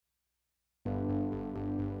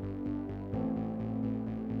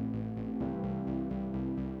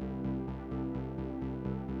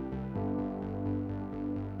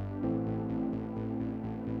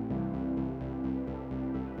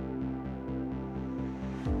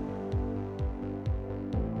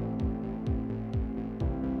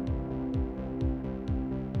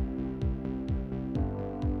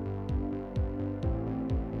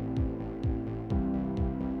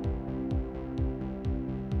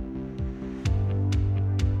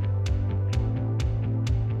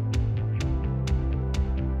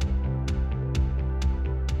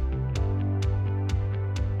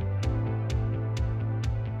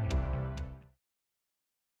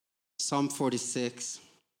Psalm 46.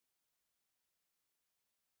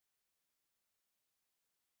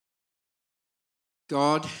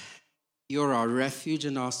 God, you're our refuge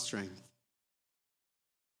and our strength.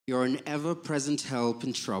 You're an ever-present help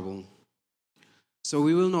in trouble. So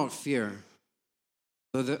we will not fear,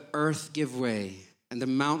 though the earth give way and the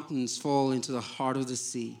mountains fall into the heart of the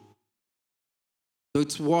sea. Though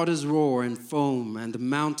its waters roar and foam and the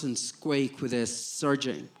mountains quake with their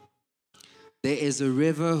surging, there is a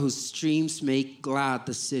river whose streams make glad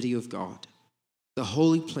the city of God, the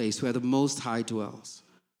holy place where the Most High dwells.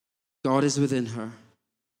 God is within her.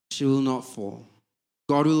 She will not fall.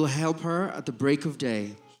 God will help her at the break of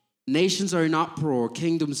day. Nations are in uproar,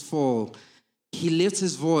 kingdoms fall. He lifts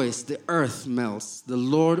his voice, the earth melts. The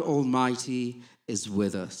Lord Almighty is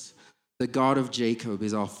with us. The God of Jacob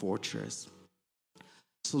is our fortress.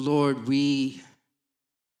 So Lord, we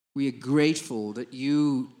are grateful that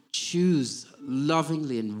you choose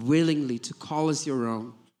lovingly and willingly to call us your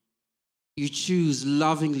own. You choose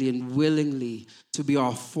lovingly and willingly to be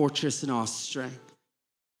our fortress and our strength.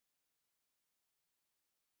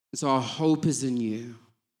 And so our hope is in you.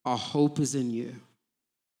 Our hope is in you.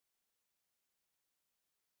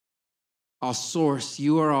 Our source,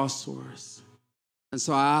 you are our source. And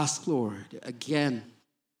so I ask, Lord, again,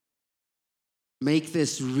 make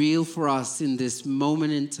this real for us in this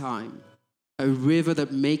moment in time. A river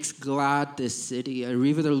that makes glad this city, a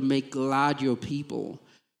river that will make glad your people,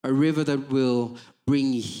 a river that will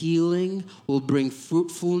bring healing, will bring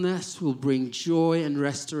fruitfulness, will bring joy and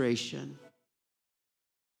restoration.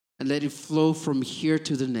 And let it flow from here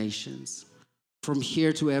to the nations, from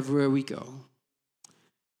here to everywhere we go.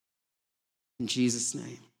 In Jesus'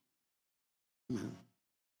 name, amen.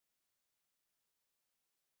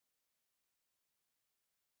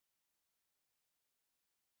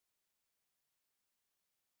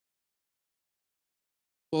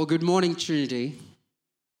 Well, good morning, Trinity.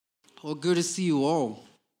 Well, good to see you all.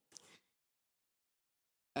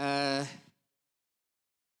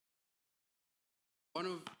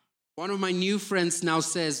 One of my new friends now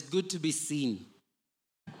says, good to be seen.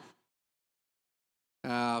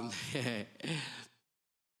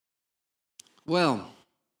 Well,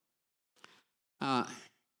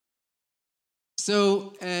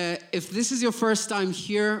 if this is your first time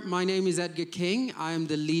here, my name is Edgar King. I am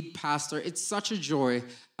the lead pastor. It's such a joy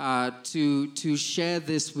to share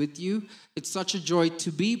this with you. It's such a joy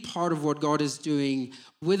to be part of what God is doing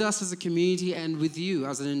with us as a community and with you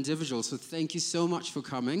as an individual. So thank you so much for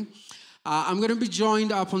coming. I'm going to be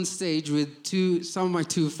joined up on stage with some of my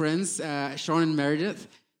two friends, Sean and Meredith.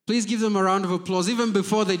 Please give them a round of applause, even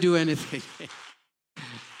before they do anything.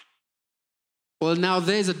 Well, now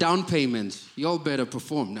there's a down payment. You all better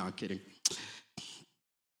perform. No, kidding.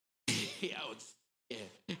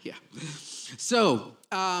 Yeah. So,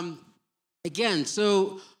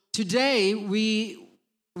 today we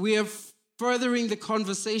are furthering the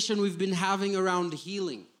conversation we've been having around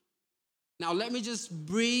healing. Now, let me just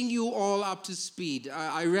bring you all up to speed.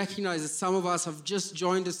 I recognize that some of us have just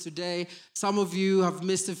joined us today. Some of you have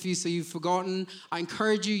missed a few, so you've forgotten. I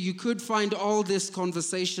encourage you, you could find all these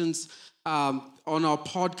conversations on our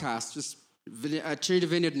podcast, just Trinity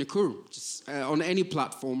Vineyard Nakuru, just on any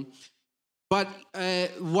platform. But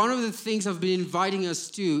one of the things I've been inviting us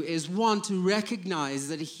to is, one, to recognize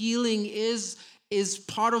that healing is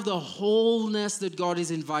part of the wholeness that God is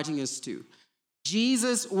inviting us to.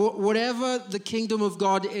 Jesus, whatever the kingdom of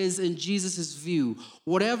God is in Jesus' view,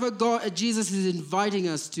 whatever Jesus is inviting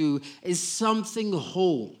us to is something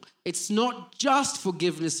whole. It's not just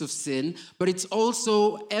forgiveness of sin, but it's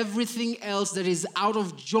also everything else that is out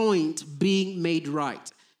of joint being made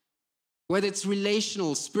right. Whether it's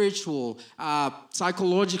relational, spiritual,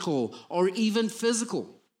 psychological, or even physical.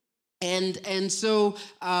 And so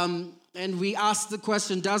we asked the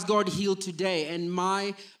question, does God heal today? And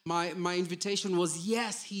my invitation was,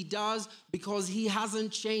 yes, he does, because he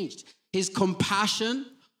hasn't changed. His compassion,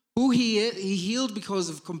 who he is, he healed because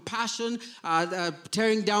of compassion,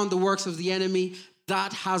 tearing down the works of the enemy,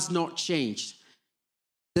 that has not changed.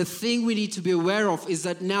 The thing we need to be aware of is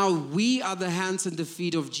that now we are the hands and the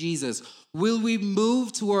feet of Jesus. Will we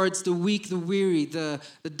move towards the weak, the weary, the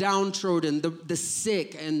downtrodden, the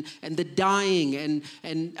sick, and the dying,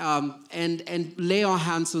 and lay our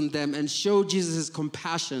hands on them and show Jesus'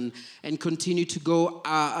 compassion and continue to go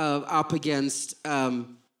up against the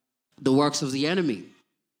works of the enemy?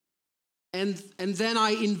 And then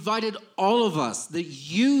I invited all of us that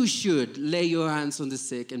you should lay your hands on the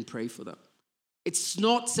sick and pray for them. It's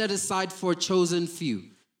not set aside for a chosen few.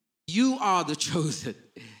 You are the chosen.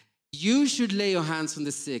 You should lay your hands on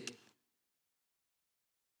the sick.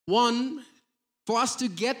 One, for us to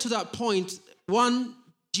get to that point, one,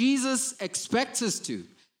 Jesus expects us to.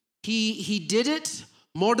 He did it,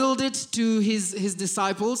 modeled it to his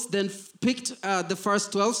disciples, then picked the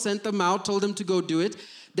first 12, sent them out, told them to go do it.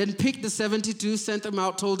 Then picked the 72, sent them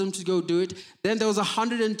out, told them to go do it. Then there was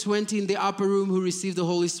 120 in the upper room who received the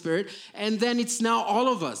Holy Spirit. And then it's now all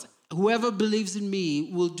of us. Whoever believes in me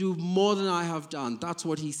will do more than I have done. That's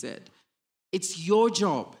what he said. It's your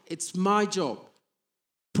job. It's my job.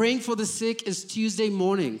 Praying for the sick is Tuesday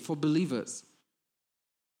morning for believers.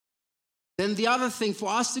 Then the other thing, for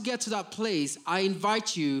us to get to that place, I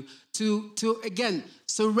invite you to again,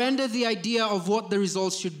 surrender the idea of what the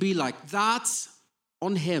results should be like. That's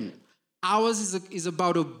on him. Ours is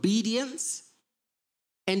about obedience,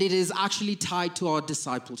 and it is actually tied to our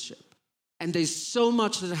discipleship. And there's so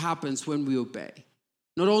much that happens when we obey.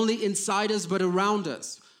 Not only inside us, but around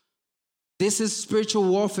us. This is spiritual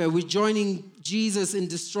warfare. We're joining Jesus in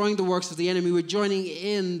destroying the works of the enemy. We're joining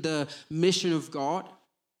in the mission of God.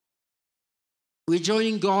 We're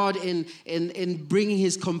joining God in bringing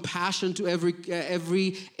his compassion to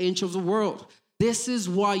every inch of the world. This is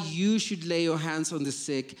why you should lay your hands on the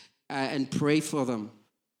sick and pray for them.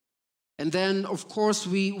 And then, of course,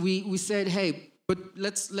 we said, hey, but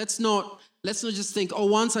let's not just think, oh,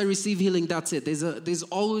 once I receive healing, that's it. There's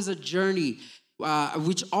always a journey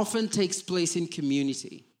which often takes place in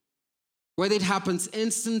community. Whether it happens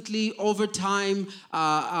instantly, over time,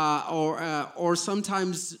 or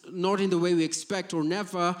sometimes not in the way we expect, or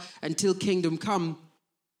never until kingdom come,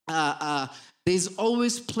 there's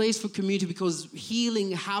always place for community because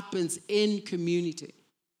healing happens in community.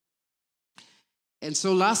 And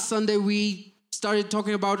so last Sunday, we started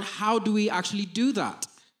talking about how do we actually do that.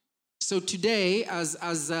 So today, as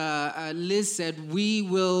Liz said, we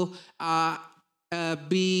will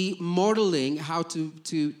be modeling how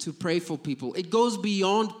to pray for people. It goes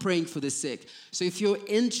beyond praying for the sick. So if you're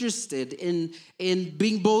interested in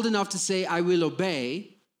being bold enough to say, I will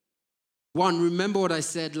obey, one, remember what I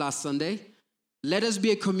said last Sunday. Let us be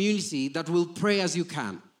a community that will pray as you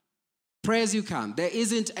can. Pray as you can. There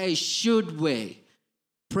isn't a should way.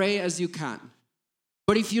 Pray as you can.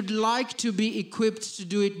 But if you'd like to be equipped to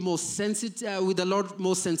do it more with a lot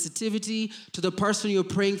more sensitivity to the person you're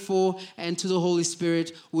praying for and to the Holy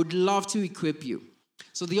Spirit, would love to equip you.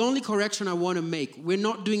 So the only correction I want to make, we're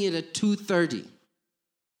not doing it at 2:30.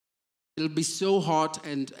 It'll be so hot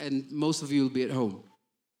and most of you will be at home.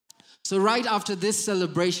 So right after this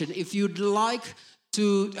celebration, if you'd like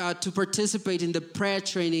to participate in the prayer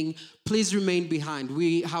training, please remain behind.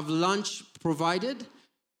 We have lunch provided.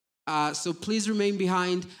 So please remain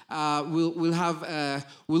behind.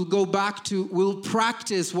 We'll go back to, we'll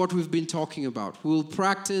practice what we've been talking about. We'll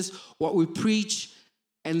practice what we preach,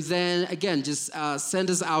 and then again, just send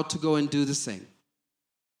us out to go and do the same.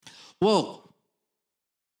 Well,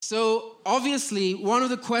 so obviously one of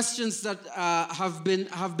the questions that have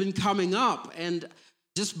been coming up, and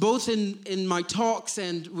just both in my talks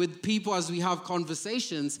and with people as we have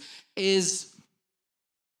conversations, is,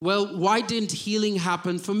 well, why didn't healing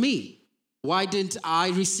happen for me? Why didn't I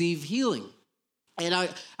receive healing? And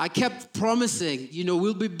I kept promising,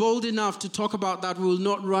 we'll be bold enough to talk about that. We will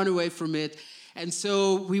not run away from it. And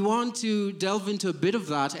so we want to delve into a bit of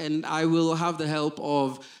that, and I will have the help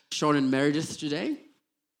of Sean and Meredith today.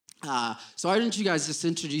 So why don't you guys just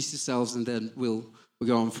introduce yourselves, and then we'll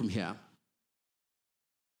go on from here.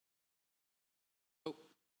 Oh,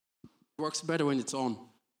 works better when it's on.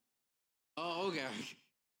 Oh, okay.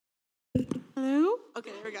 Hello?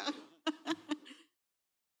 Okay, there we go.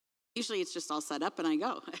 Usually it's just all set up and I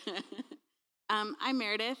go. I'm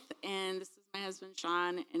Meredith, and this is my husband,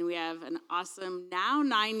 Sean, and we have an awesome, now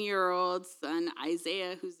 9-year-old son,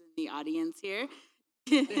 Isaiah, who's in the audience here.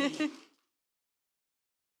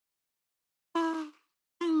 I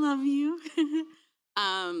love you.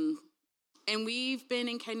 And we've been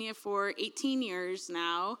in Kenya for 18 years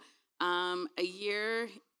now,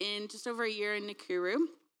 just over a year in Nakuru.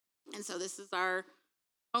 And so this is our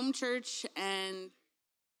home church, and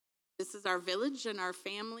this is our village and our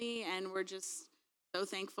family, and we're just so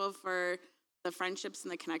thankful for the friendships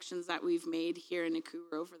and the connections that we've made here in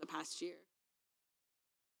Nakuru over the past year.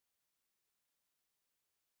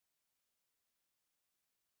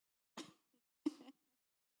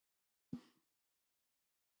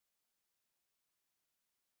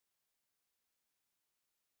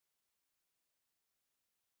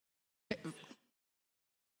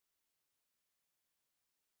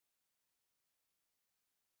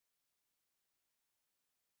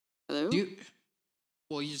 Hello? You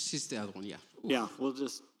just the other one, yeah. Ooh. Yeah, we'll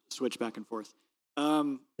just switch back and forth.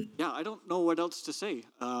 I don't know what else to say.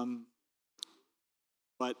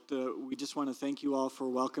 but we just want to thank you all for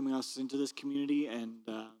welcoming us into this community and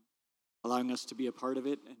allowing us to be a part of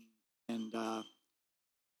it. And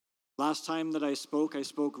last time that I spoke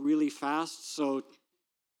really fast. So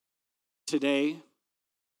today,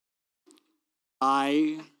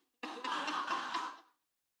 I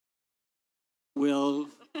will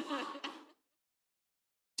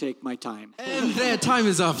take my time. And their time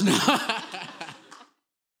is up now.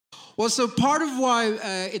 Well, so part of why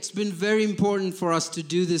it's been very important for us to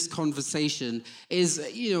do this conversation is,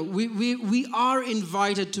 we are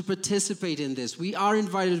invited to participate in this. We are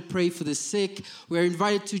invited to pray for the sick. We're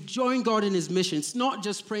invited to join God in his mission. It's not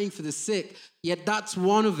just praying for the sick, yet that's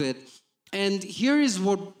one of it. And here is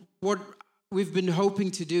what we've been hoping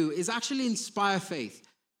to do is actually inspire faith.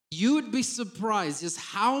 You would be surprised just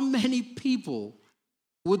how many people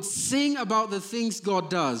would sing about the things God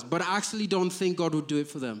does, but actually don't think God would do it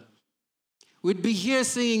for them. We'd be here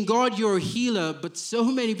singing, God, you're a healer, but so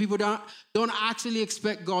many people don't actually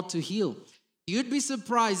expect God to heal. You'd be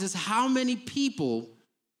surprised as how many people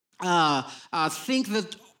think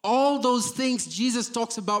that all those things Jesus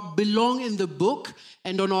talks about belong in the book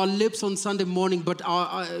and on our lips on Sunday morning, but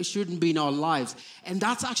shouldn't be in our lives. And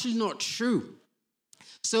that's actually not true.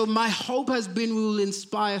 So my hope has been we will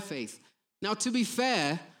inspire faith. Now, to be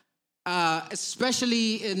fair,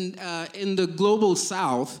 especially in the global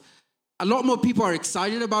South, a lot more people are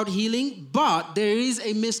excited about healing, but there is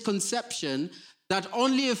a misconception that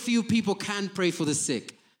only a few people can pray for the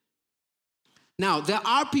sick. Now, there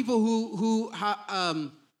are people who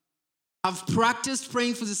have practiced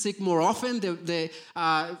praying for the sick more often. They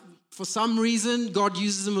for some reason, God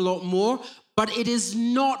uses them a lot more, but it is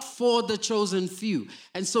not for the chosen few.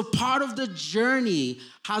 And so part of the journey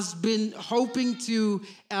has been hoping to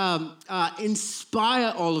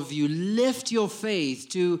inspire all of you, lift your faith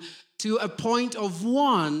to a point of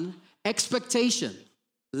one, expectation.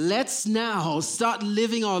 Let's now start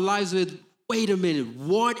living our lives with, wait a minute,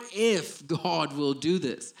 what if God will do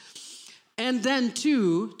this? And then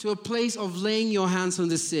two, to a place of laying your hands on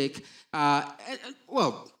the sick. And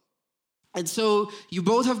so you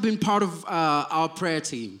both have been part of our prayer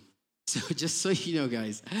team. So just so you know,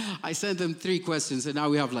 guys, I sent them 3 questions and now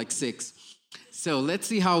we have like 6. So let's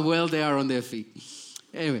see how well they are on their feet.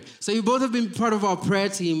 Anyway, so you both have been part of our prayer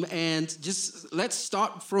team, and just let's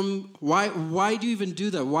start from why do you even do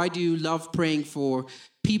that? Why do you love praying for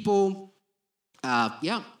people?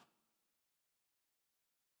 I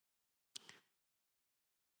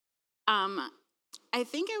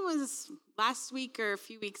think it was last week or a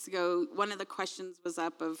few weeks ago, one of the questions was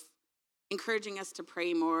up of encouraging us to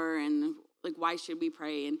pray more and like, why should we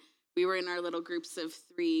pray? And we were in our little groups of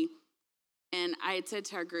 3. And I had said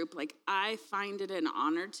to our group, like, I find it an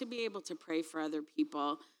honor to be able to pray for other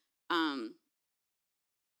people,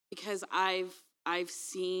 because I've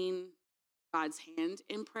seen God's hand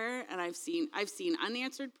in prayer, and I've seen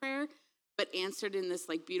unanswered prayer, but answered in this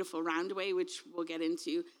like beautiful round way, which we'll get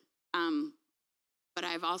into. But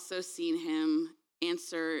I've also seen him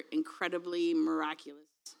answer incredibly miraculous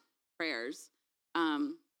prayers.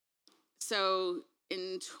 So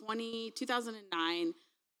in 2009.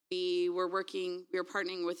 We were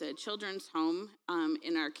partnering with a children's home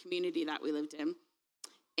in our community that we lived in.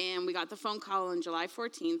 And we got the phone call on July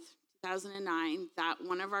 14th, 2009, that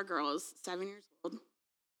one of our girls, 7 years old,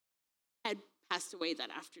 had passed away that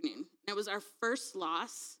afternoon. And it was our first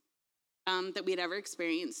loss that we had ever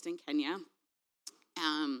experienced in Kenya.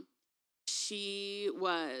 She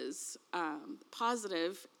was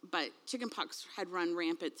positive, but chickenpox had run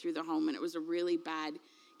rampant through the home, and it was a really bad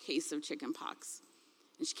case of chickenpox.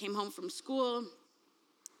 And she came home from school,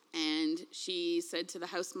 and she said to the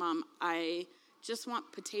house mom, I just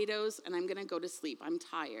want potatoes, and I'm going to go to sleep. I'm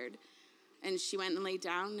tired. And she went and laid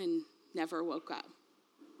down and never woke up.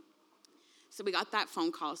 So we got that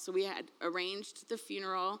phone call. So we had arranged the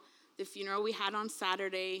funeral. The funeral we had on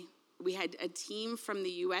Saturday. We had a team from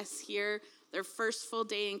the U.S. here. Their first full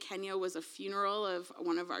day in Kenya was a funeral of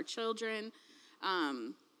one of our children.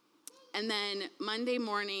 And then Monday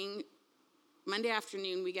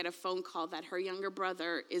afternoon, we get a phone call that her younger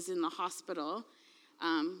brother is in the hospital.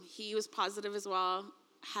 He was positive as well,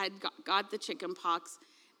 had got the chicken pox,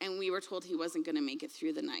 and we were told he wasn't going to make it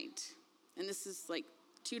through the night. And this is like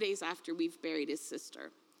 2 days after we've buried his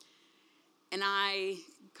sister. And I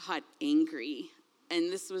got angry.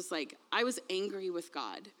 And this was like, I was angry with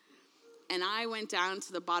God. And I went down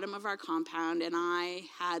to the bottom of our compound, and I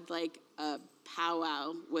had like a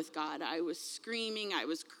powwow with God. I was screaming, I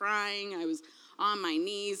was crying, I was on my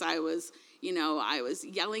knees, I was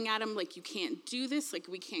yelling at him like, you can't do this, like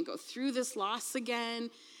we can't go through this loss again.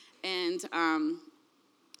 And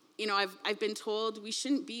I've been told we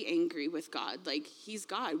shouldn't be angry with God. Like, he's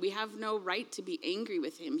God. We have no right to be angry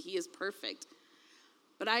with him. He is perfect.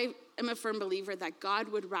 But I am a firm believer that God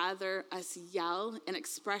would rather us yell and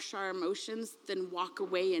express our emotions than walk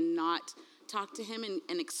away and not talk to him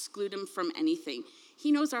and exclude him from anything.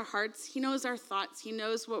 He knows our hearts. He knows our thoughts. He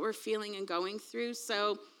knows what we're feeling and going through.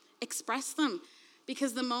 So express them.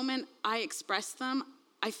 Because the moment I expressed them,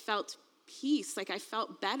 I felt peace. Like, I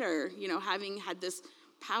felt better, having had this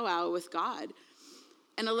powwow with God.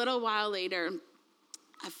 And a little while later,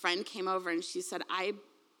 a friend came over and she said, I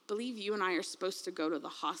believe you and I are supposed to go to the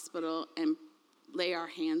hospital and lay our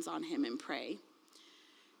hands on him and pray.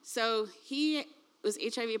 So he was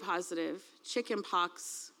HIV positive, chicken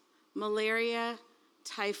pox, malaria,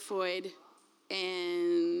 typhoid,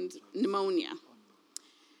 and pneumonia.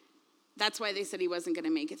 That's why they said he wasn't going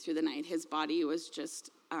to make it through the night. His body was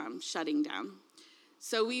just shutting down.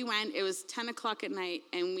 So we went, it was 10 o'clock at night,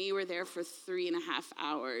 and we were there for 3.5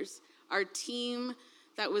 hours. Our team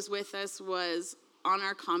that was with us was on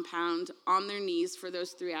our compound, on their knees for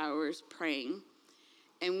those 3 hours, praying.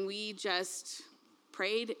 And we just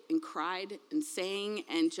prayed and cried and sang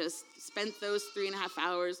and just spent those 3.5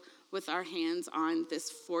 hours with our hands on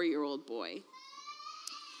this 4-year-old boy.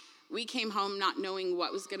 We came home not knowing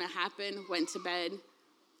what was going to happen, went to bed.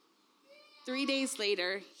 3 days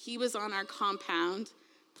later, he was on our compound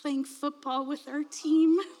playing football with our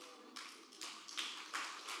team.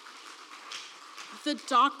 The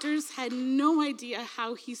doctors had no idea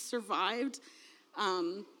how he survived.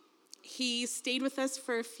 He stayed with us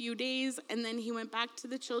for a few days, and then he went back to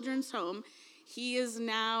the children's home. He is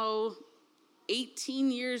now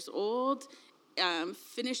 18 years old,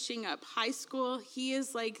 finishing up high school. He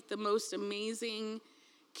is like the most amazing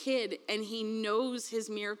kid, and he knows his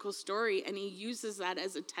miracle story, and he uses that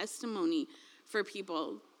as a testimony for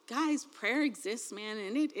people. Guys, prayer exists, man,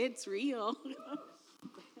 and it's real.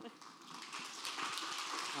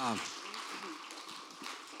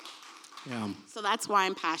 Yeah. So that's why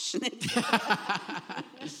I'm passionate.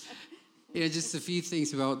 Yeah, just a few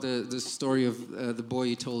things about the story of the boy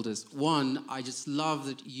you told us. One, I just love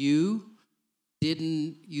that you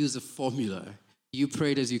didn't use a formula. You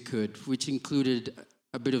prayed as you could, which included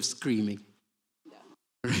a bit of screaming. Yeah.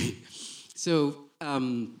 Right. So,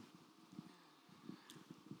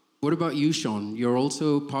 what about you, Sean? You're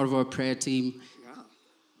also part of our prayer team. Yeah.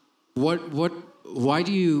 Why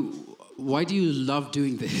do you love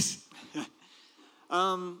doing this?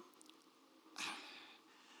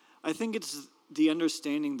 I think it's the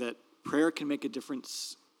understanding that prayer can make a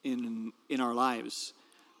difference in our lives.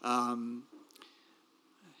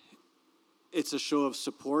 It's a show of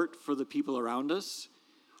support for the people around us,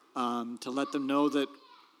 to let them know that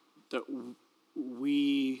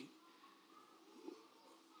we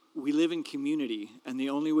live in community, and the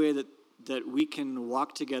only way that we can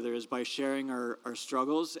walk together is by sharing our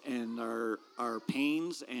struggles and our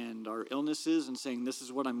pains and our illnesses and saying, this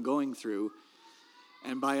is what I'm going through.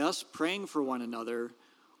 And by us praying for one another,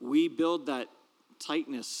 we build that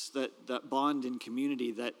tightness, that bond in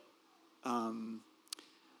community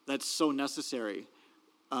that's so necessary.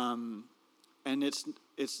 And it's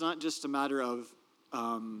not just a matter of,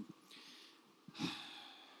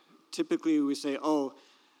 typically we say, oh,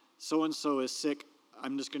 so-and-so is sick,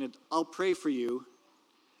 I'll pray for you.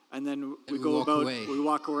 And then we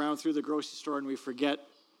walk around through the grocery store and we forget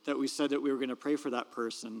that we said that we were going to pray for that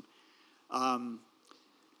person.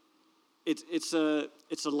 It's a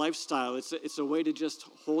lifestyle. It's a way to just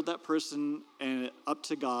hold that person up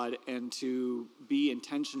to God and to be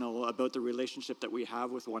intentional about the relationship that we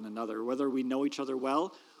have with one another, whether we know each other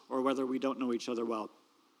well or whether we don't know each other well.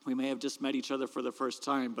 We may have just met each other for the first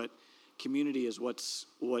time, but community is what's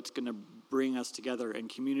going to bring us together, and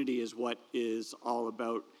community is what is all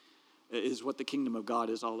about, is what the kingdom of God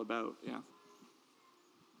is all about. Yeah.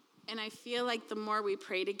 And I feel like the more we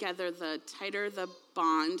pray together, the tighter the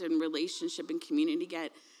bond and relationship and community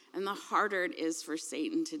get, and the harder it is for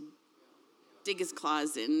Satan to dig his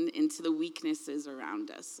claws into the weaknesses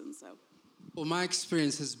around us. And so, well, my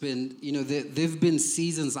experience has been, there've been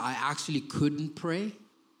seasons I actually couldn't pray,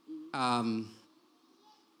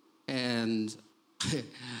 and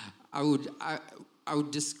I would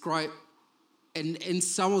describe. And in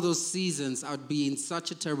some of those seasons, I would be in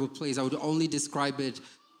such a terrible place. I would only describe it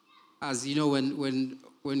as,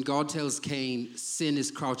 when God tells Cain, sin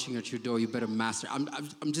is crouching at your door, you better master.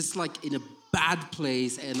 I'm just like in a bad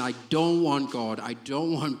place, and I don't want God. I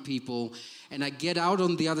don't want people. And I get out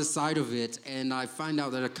on the other side of it, and I find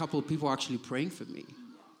out that a couple of people are actually praying for me.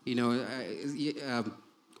 It's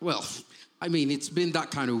been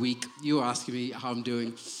that kind of week. You're asking me how I'm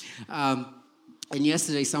doing. And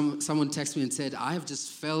yesterday, someone texted me and said, I have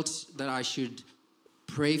just felt that I should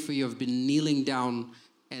pray for you. I've been kneeling down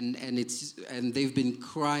and they've been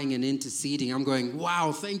crying and interceding. I'm going,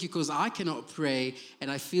 wow, thank you, because I cannot pray.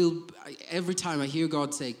 And I feel every time I hear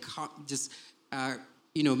God say, just,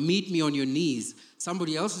 meet me on your knees.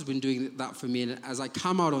 Somebody else has been doing that for me. And as I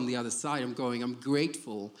come out on the other side, I'm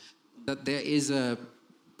grateful that that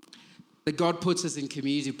God puts us in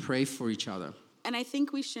community to pray for each other. And I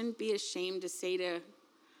think we shouldn't be ashamed to say to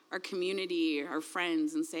our community, our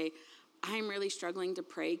friends, and say, I'm really struggling to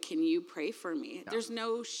pray. Can you pray for me? Yeah. There's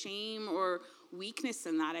no shame or weakness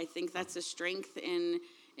in that. I think that's a strength in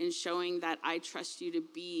showing that I trust you to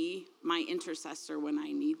be my intercessor when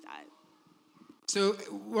I need that. So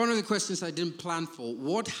one of the questions I didn't plan for,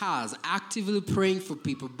 what has actively praying for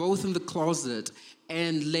people, both in the closet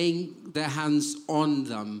and laying their hands on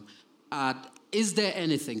them, is there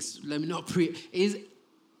anything, let me not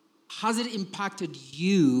has it impacted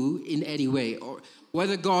you in any way? Or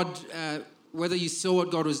whether you saw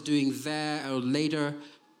what God was doing there or later,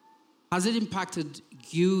 has it impacted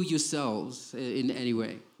you yourselves in any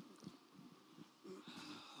way?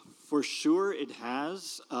 For sure it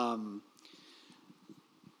has.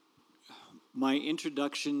 My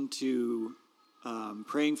introduction to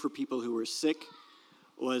praying for people who were sick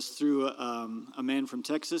was through a man from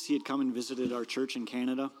Texas. He had come and visited our church in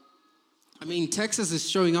Canada. I mean, Texas is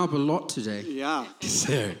showing up a lot today. Yeah.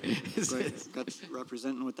 Sir. Got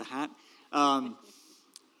representing with the hat. And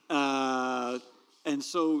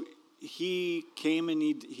so he came and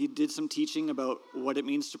he did some teaching about what it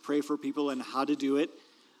means to pray for people and how to do it.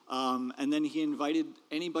 And then he invited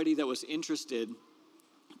anybody that was interested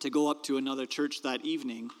to go up to another church that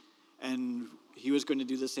evening, and he was going to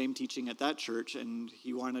do the same teaching at that church, and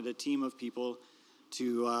he wanted a team of people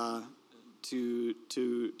to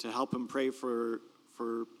help him pray for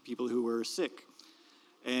people who were sick.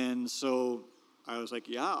 And so I was like,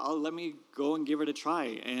 let me go and give it a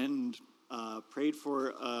try, and prayed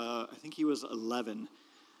for, I think he was 11,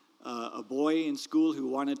 a boy in school who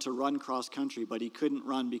wanted to run cross country, but he couldn't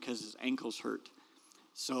run because his ankles hurt.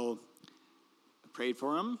 So I prayed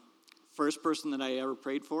for him. First person that I ever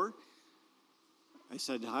prayed for, I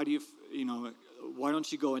said, how do why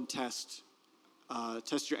don't you go and test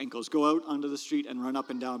your ankles. Go out onto the street and run up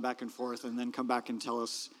and down, back and forth, and then come back and tell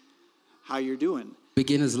us how you're doing.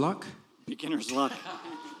 Beginner's luck? Beginner's luck.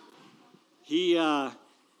 He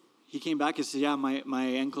came back and said, my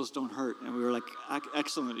ankles don't hurt. And we were like,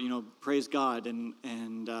 excellent, praise God. And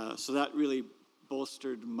so that really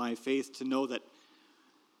bolstered my faith to know that,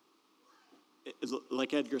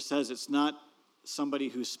 like Edgar says, it's not somebody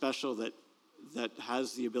who's special that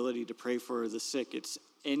has the ability to pray for the sick. It's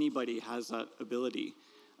anybody has that ability.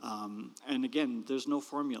 And again, there's no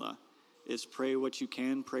formula. It's pray what you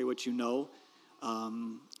can, pray what you know,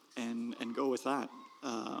 and go with that.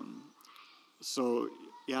 And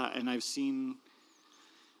I've seen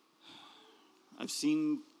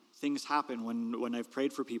things happen when I've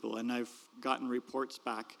prayed for people, and I've gotten reports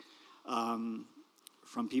back from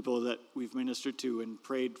people that we've ministered to and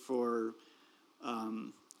prayed for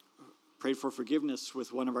forgiveness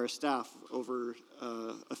with one of our staff over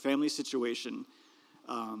a family situation.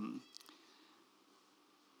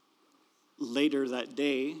 Later that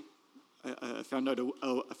day, I found out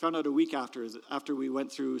a week after we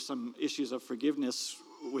went through some issues of forgiveness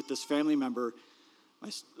with this family member.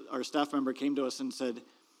 Our staff member came to us and said,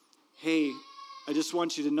 "Hey, I just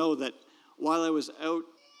want you to know that while I was out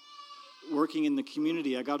working in the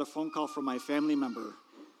community, I got a phone call from my family member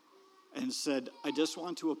and said, I just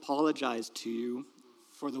want to apologize to you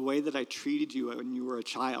for the way that I treated you when you were a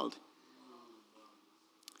child."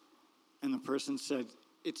 And the person said,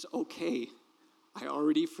 "It's okay. I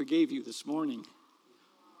already forgave you this morning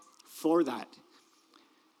for that."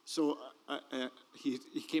 So he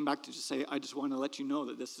came back to just say, "I just want to let you know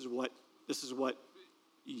that this is what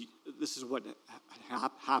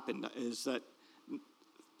happened, is that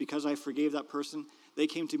because I forgave that person, they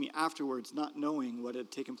came to me afterwards, not knowing what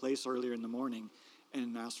had taken place earlier in the morning,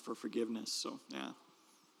 and asked for forgiveness." So, yeah.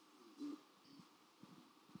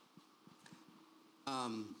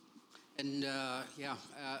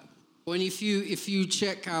 When if you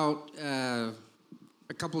check out a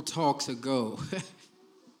couple talks ago,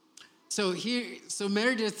 so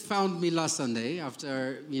Meredith found me last Sunday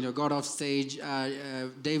after got off stage.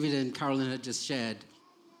 David and Carolyn had just shared.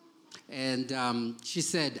 And she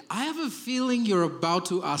said, "I have a feeling you're about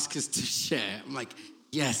to ask us to share." I'm like,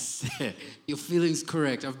 "Yes, your feeling's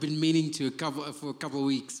correct. I've been meaning to for a couple of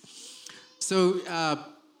weeks." So,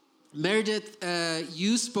 Meredith,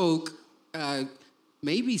 you spoke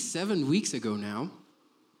maybe 7 weeks ago now.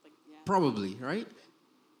 probably, right?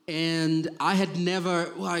 And I had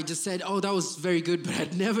never, I just said, oh, that was very good, but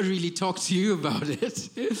I'd never really talked to you about it.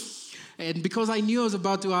 And because I knew I was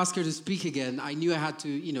about to ask her to speak again, I knew I had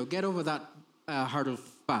to, get over that hurdle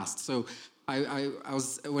fast. So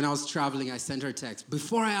when I was traveling, I sent her a text.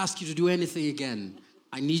 Before I ask you to do anything again,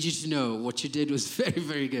 I need you to know what you did was very,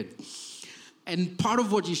 very good. And part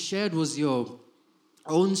of what you shared was your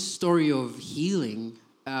own story of healing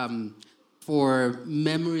for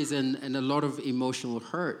memories and a lot of emotional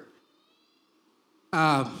hurt.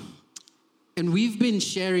 And we've been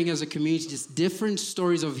sharing as a community just different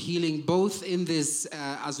stories of healing, both in this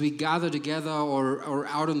as we gather together or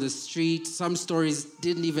out on the street. Some stories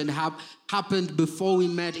didn't even happened before we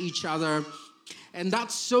met each other. And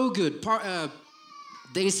that's so good.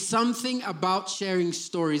 There's something about sharing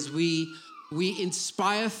stories. We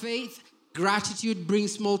inspire faith. Gratitude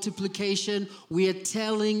brings multiplication. We are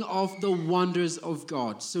telling of the wonders of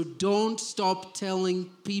God. So don't stop telling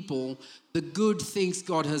people the good things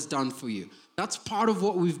God has done for you. That's part of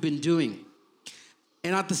what we've been doing.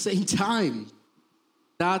 And at the same time,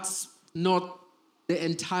 that's not the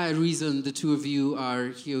entire reason the two of you are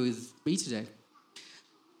here with me today.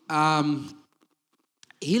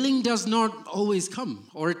 Healing does not always come,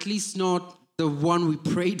 or at least not the one we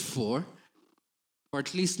prayed for, or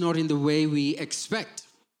at least not in the way we expect.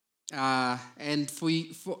 And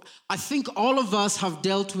I think all of us have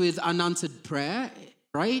dealt with unanswered prayer,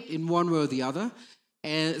 right, in one way or the other.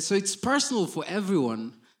 And so it's personal for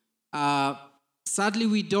everyone. Sadly,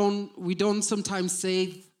 we don't sometimes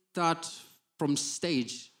say that from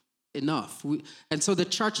stage enough. And so the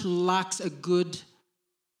church lacks a good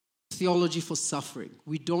theology for suffering.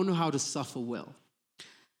 We don't know how to suffer well.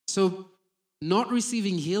 So not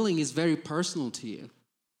receiving healing is very personal to you.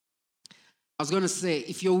 I was going to say,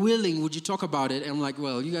 if you're willing, would you talk about it? And I'm like,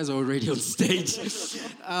 well, you guys are already on stage.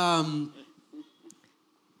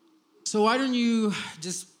 So why don't you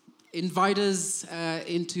just invite us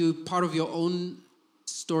into part of your own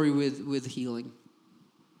story with healing?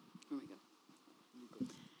 Oh my God.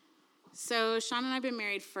 So Sean and I have been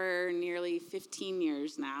married for nearly 15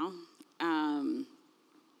 years now.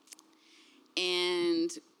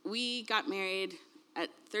 And we got married at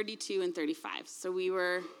 32 and 35. So we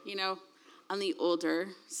were, on the older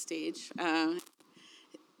stage.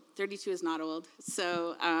 32 is not old.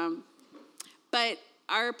 So, but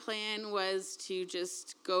our plan was to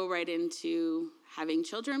just go right into having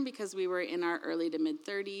children because we were in our early to mid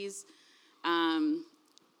 30s. And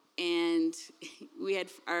we had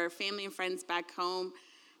our family and friends back home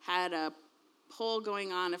had a poll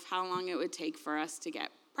going on of how long it would take for us to get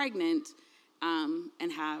pregnant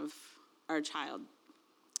and have our child.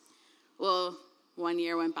 Well, 1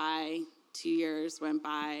 year went by, 2 years went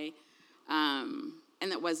by, and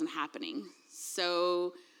that wasn't happening.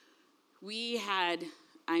 So we had,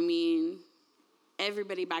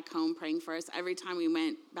 everybody back home praying for us. Every time we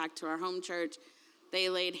went back to our home church, they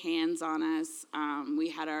laid hands on us. We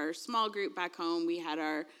had our small group back home. We had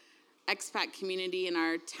our expat community in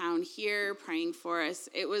our town here praying for us.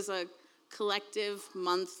 It was a collective,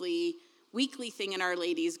 monthly, weekly thing in our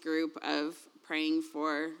ladies group of praying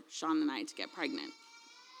for Sean and I to get pregnant.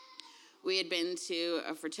 We had been to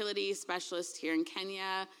a fertility specialist here in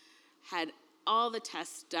Kenya, had all the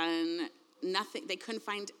tests done, nothing, they couldn't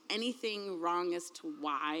find anything wrong as to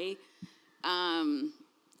why.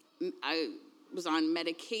 I was on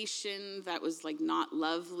medication that was not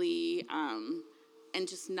lovely, and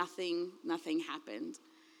just nothing happened.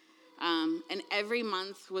 And every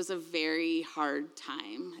month was a very hard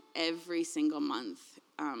time, every single month.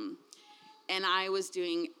 And I was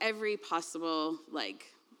doing every possible,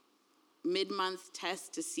 mid-month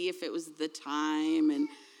test to see if it was the time. And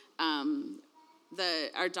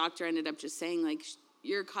our doctor ended up just saying,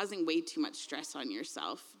 you're causing way too much stress on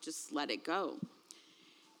yourself. Just let it go.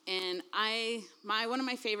 And one of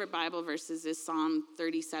my favorite Bible verses is Psalm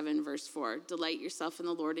 37, verse 4. Delight yourself in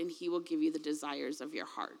the Lord, and he will give you the desires of your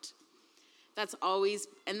heart. That's always,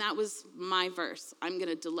 and that was my verse. I'm going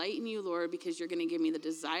to delight in you, Lord, because you're going to give me the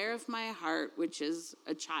desire of my heart, which is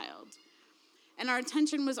a child. And our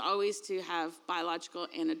intention was always to have biological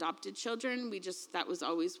and adopted children. That was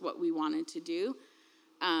always what we wanted to do.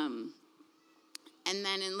 And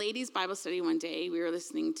then in Ladies Bible Study one day, we were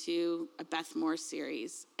listening to a Beth Moore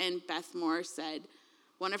series. And Beth Moore said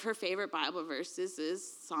one of her favorite Bible verses is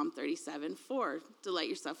Psalm 37, 4. Delight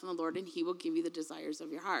yourself in the Lord, and he will give you the desires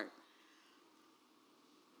of your heart.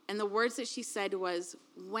 And the words that she said was,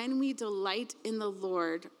 when we delight in the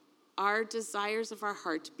Lord, our desires of our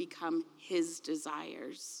heart become his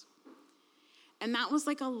desires. And that was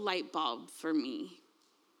like a light bulb for me,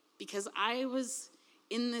 because I was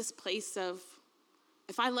in this place of,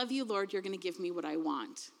 if I love you, Lord, you're going to give me what I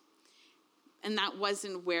want. And that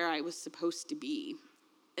wasn't where I was supposed to be.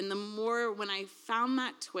 And the more, when I found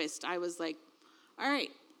that twist, I was like, all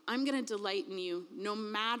right, I'm going to delight in you no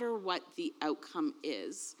matter what the outcome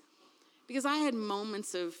is. Because I had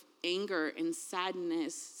moments of anger and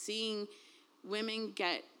sadness, seeing women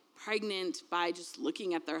get pregnant by just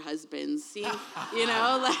looking at their husbands, seeing,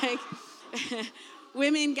 like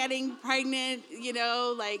women getting pregnant,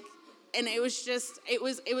 and it was just, it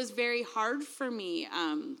was very hard for me.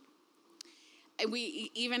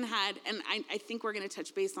 We even had, and I think we're going to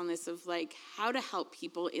touch base on this, of like how to help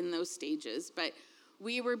people in those stages, but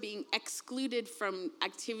we were being excluded from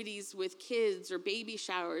activities with kids or baby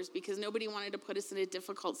showers because nobody wanted to put us in a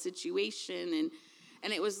difficult situation.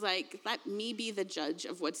 And it was like, let me be the judge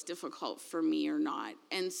of what's difficult for me or not.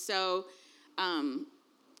 And so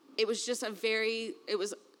it was just it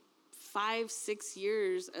was 5-6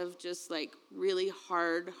 years of just like really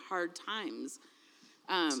hard times.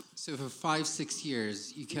 So for 5-6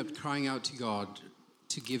 years, you kept crying out to God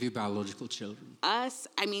to give you biological children.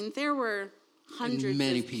 There were hundreds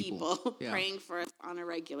of people Yeah. praying for us on a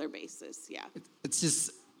regular basis. Yeah. It's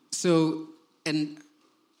just so, and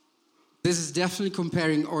this is definitely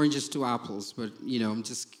comparing oranges to apples, but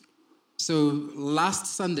so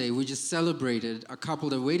last Sunday we just celebrated a couple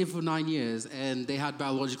that waited for 9 years and they had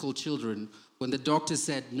biological children when the doctor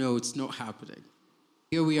said, no, it's not happening.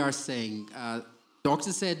 Here we are saying,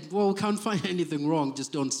 doctor said, well, we can't find anything wrong,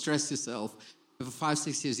 just don't stress yourself. For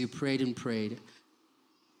 5-6 years you prayed and prayed.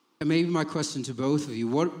 And maybe my question to both of you,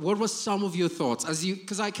 what was some of your thoughts?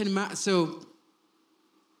 Because I can imagine, so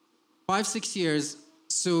 5-6 years,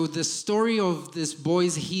 so the story of this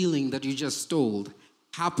boy's healing that you just told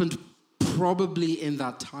happened probably in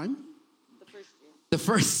that time? The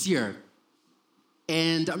first year.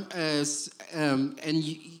 And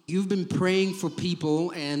you've been praying for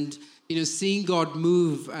people and seeing God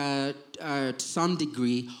move to some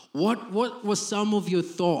degree. What were some of your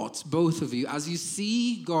thoughts, both of you, as you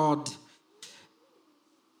see God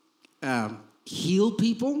heal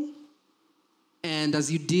people and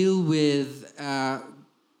as you deal with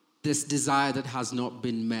this desire that has not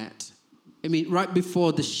been met? I mean, right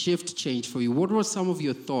before the shift changed for you, what were some of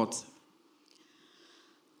your thoughts?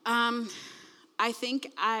 I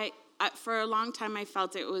think for a long time I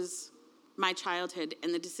felt it was my childhood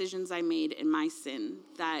and the decisions I made and my sin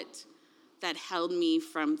that held me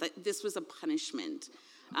from, that this was a punishment.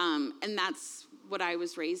 And that's what I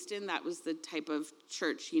was raised in. That was the type of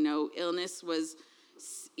church, illness was,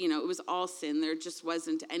 it was all sin. There just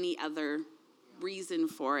wasn't any other reason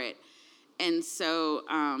for it. And so,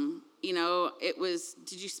 it was,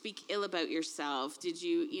 did you speak ill about yourself? Did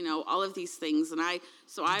you, all of these things. And I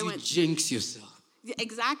went. Jinx yourself.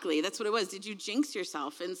 Exactly. That's what it was. Did you jinx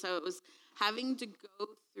yourself? And so it was having to go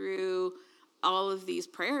through all of these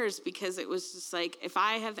prayers because it was just like, if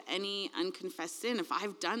I have any unconfessed sin, if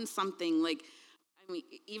I've done something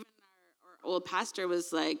even our old pastor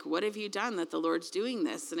was like, what have you done that the Lord's doing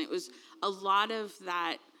this? And it was a lot of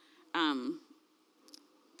that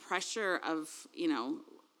pressure of,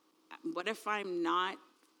 what if I'm not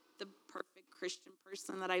the perfect Christian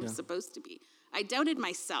person that I'm supposed to be? I doubted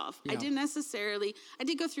myself. Yeah. I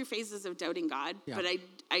did go through phases of doubting God, but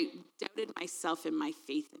I doubted myself and my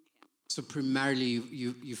faith in him. So primarily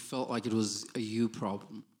you felt like it was a you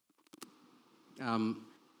problem.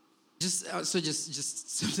 Just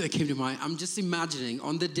something that came to mind. I'm just imagining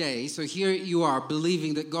on the day, so here you are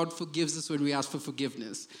believing that God forgives us when we ask for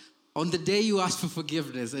forgiveness. On the day you ask for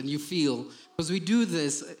forgiveness and you feel, because we do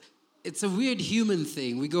this, it's a weird human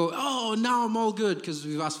thing. We go, oh, now I'm all good because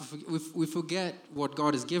we've asked for we forget what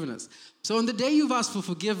God has given us. So on the day you've asked for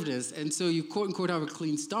forgiveness and so you quote unquote have a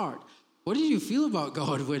clean start, what did you feel about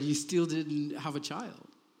God when you still didn't have a child?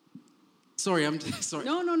 Sorry, I'm sorry.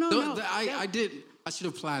 No. I did. I should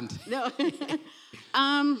have planned. No.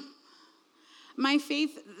 My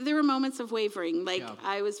faith, there were moments of wavering.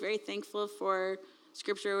 I was very thankful for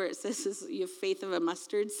scripture where it says you have faith of a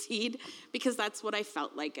mustard seed, because that's what I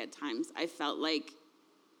felt like at times. I felt like,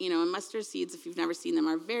 mustard seeds, if you've never seen them,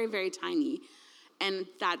 are very, very tiny. And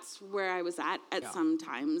that's where I was at some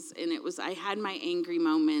times. And it was, I had my angry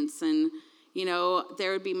moments and,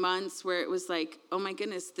 there would be months where it was like, oh my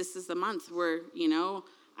goodness, this is the month where,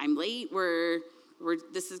 I'm late,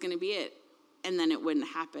 this is going to be it. And then it wouldn't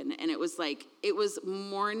happen. And it was like, it was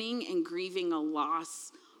mourning and grieving a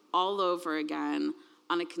loss all over again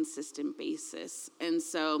on a consistent basis. And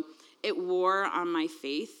so it wore on my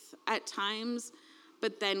faith at times,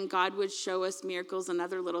 but then God would show us miracles and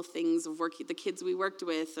other little things of working, the kids we worked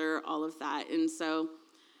with or all of that. And so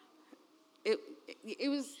it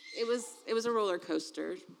was a roller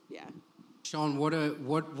coaster. Yeah. Sean, what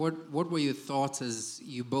were your thoughts as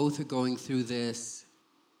you both are going through this?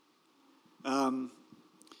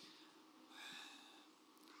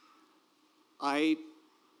 I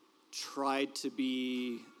tried to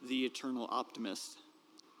be the eternal optimist.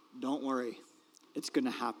 Don't worry, it's going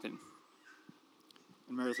to happen.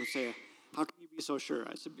 And Meredith would say, "How can you be so sure?"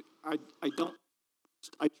 I said, "I don't.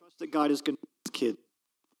 I trust that God is going to give us kids.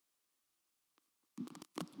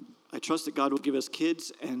 I trust that God will give us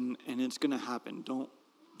kids, and it's going to happen.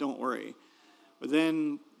 Don't worry." But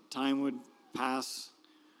then time would pass.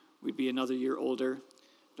 We'd be another year older.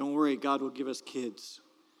 Don't worry, God will give us kids.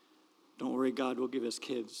 Don't worry, God will give us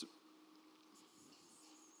kids.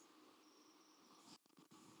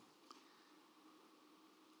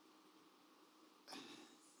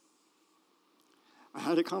 I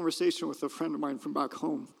had a conversation with a friend of mine from back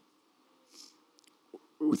home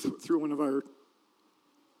through one of our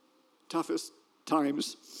toughest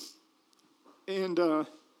times. And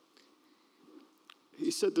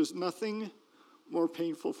he said there's nothing more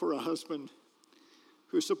painful for a husband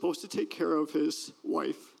who's supposed to take care of his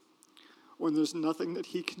wife when there's nothing that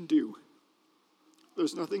he can do.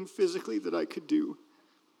 There's nothing physically that I could do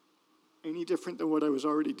any different than what I was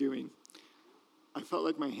already doing. I felt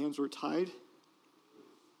like my hands were tied.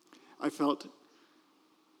 I felt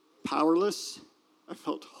powerless. I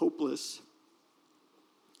felt hopeless.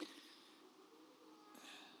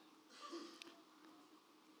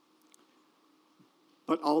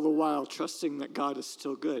 But all the while trusting that God is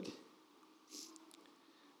still good.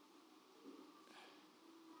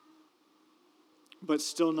 But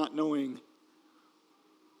still not knowing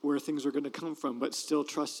where things are going to come from, but still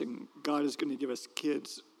trusting God is going to give us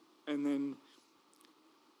kids. And then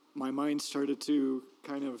my mind started to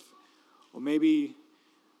kind of, well, maybe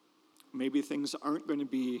things aren't going to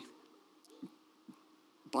be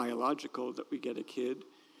biological that we get a kid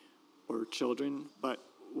or children, but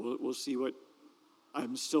we'll see what.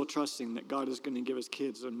 I'm still trusting that God is going to give us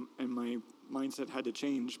kids, and my mindset had to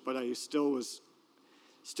change, but I still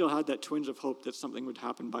had that twinge of hope that something would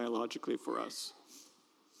happen biologically for us.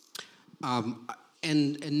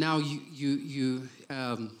 And now you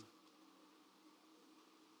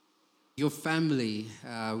your family.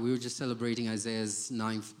 We were just celebrating Isaiah's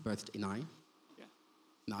ninth birthday.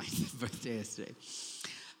 Ninth birthday yesterday.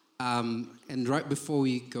 And right before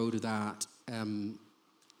we go to that.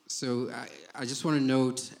 So I just want to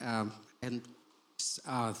note, and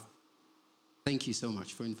thank you so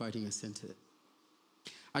much for inviting us into it.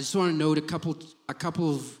 I just want to note a couple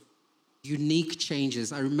of unique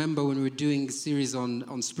changes. I remember when we were doing a series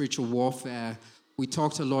on spiritual warfare, we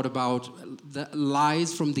talked a lot about the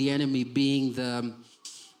lies from the enemy being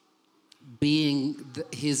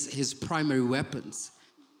his primary weapons.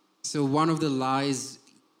 So one of the lies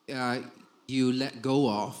you let go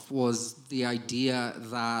of was the idea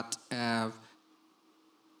that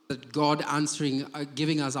God answering,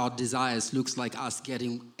 giving us our desires looks like us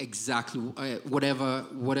getting exactly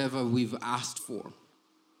whatever we've asked for.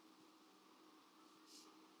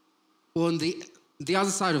 Well, and the other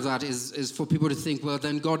side of that is for people to think, well,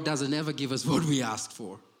 then God doesn't ever give us what we asked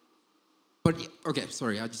for. But okay,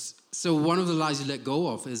 sorry. So one of the lies you let go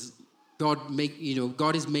of is God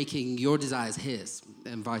is making your desires His,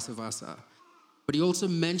 and vice versa. But he also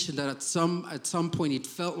mentioned that at some point it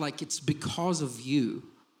felt like it's because of you,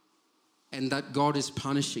 and that God is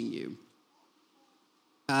punishing you.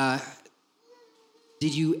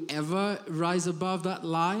 Did you ever rise above that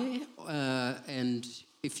lie? And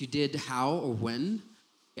if you did, how or when?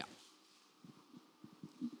 Yeah.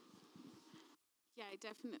 Yeah, I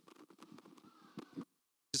definitely.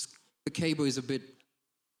 Just, the cable is a bit.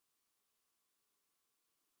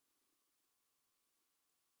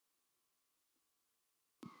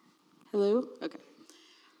 Hello? Okay.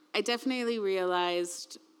 I definitely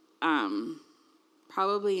realized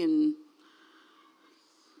probably in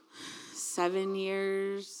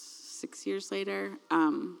 6 years later,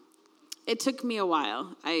 it took me a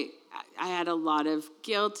while. I had a lot of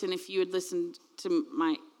guilt, and if you had listened to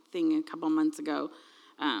my thing a couple months ago,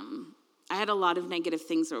 I had a lot of negative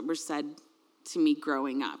things that were said to me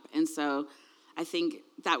growing up. And so I think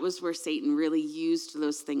that was where Satan really used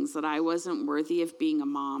those things, that I wasn't worthy of being a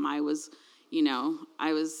mom. I was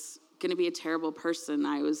going to be a terrible person.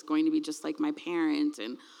 I was going to be just like my parent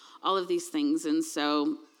and all of these things. And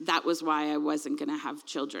so that was why I wasn't going to have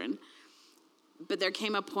children. But there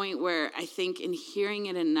came a point where I think in hearing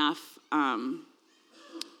it enough,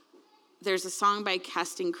 there's a song by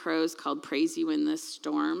Casting Crows called Praise You in This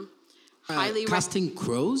Storm. Casting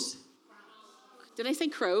Crows? Did I say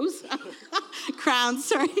crows? Crowns,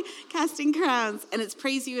 sorry. Casting crowns. And it's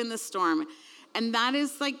Praise You in the Storm. And that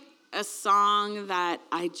is like a song that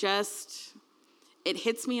it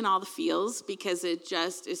hits me in all the feels because it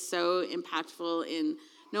just is so impactful in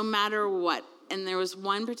no matter what. And there was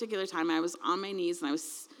one particular time I was on my knees and I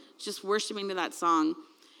was just worshiping to that song.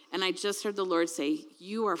 And I just heard the Lord say,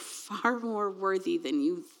 you are far more worthy than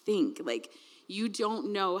you think. Like, you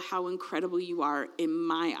don't know how incredible you are in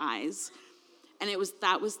my eyes. And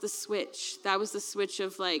that was the switch. That was the switch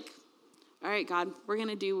of like, all right, God, we're going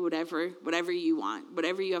to do whatever you want,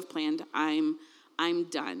 whatever you have planned. I'm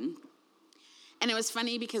done. And it was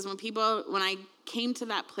funny because when I came to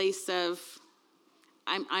that place of,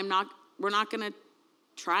 we're not going to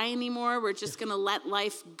try anymore. We're just going to let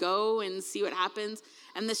life go and see what happens.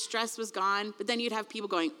 And the stress was gone. But then you'd have people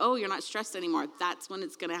going, oh, you're not stressed anymore. That's when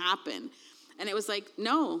it's going to happen. And it was like,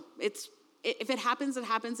 no, if it happens, it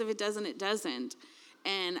happens. If it doesn't, it doesn't.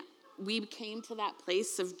 And we came to that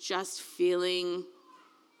place of just feeling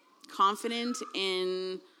confident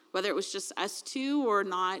in whether it was just us two or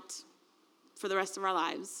not for the rest of our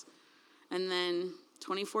lives. And then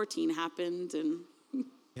 2014 happened. And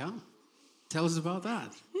yeah, tell us about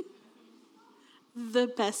that. The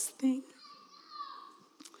best thing.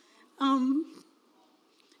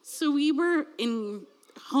 So we were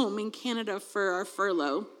home in Canada for our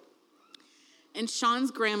furlough. And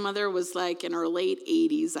Sean's grandmother was like in her late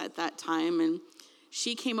 80s at that time. And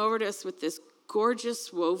she came over to us with this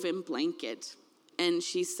gorgeous woven blanket. And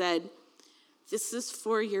she said, this is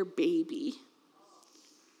for your baby.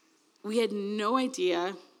 We had no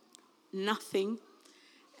idea, nothing.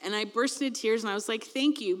 And I burst into tears and I was like,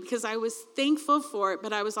 thank you, because I was thankful for it.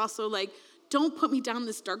 But I was also like, don't put me down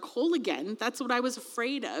this dark hole again. That's what I was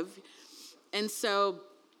afraid of. And so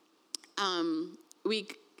we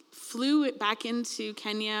flew it back into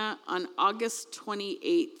Kenya on August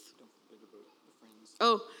 28th.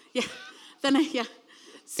 Oh, yeah.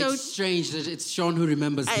 So it's strange that it's Sean who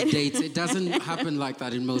remembers the dates. It doesn't happen like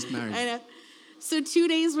that in most marriages. I know. So 2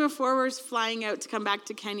 days before we're flying out to come back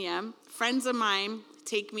to Kenya, friends of mine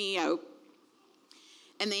take me out,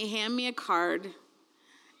 and they hand me a card,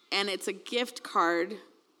 and it's a gift card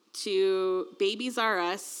to Babies R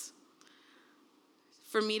Us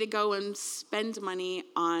for me to go and spend money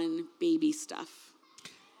on baby stuff.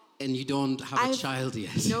 And you don't have a child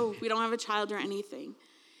yet. No, we don't have a child or anything.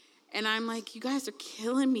 And I'm like, you guys are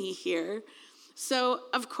killing me here. So,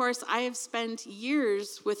 of course, I have spent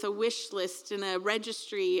years with a wish list and a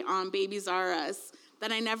registry on Babies R Us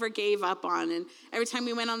that I never gave up on. And every time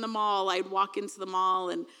we went on the mall, I'd walk into the mall.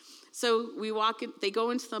 And so they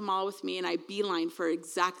go into the mall with me, and I beeline for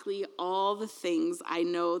exactly all the things I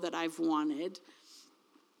know that I've wanted,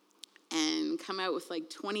 and come out with like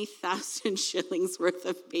 20,000 shillings worth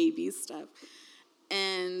of baby stuff.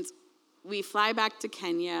 And we fly back to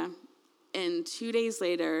Kenya, and 2 weeks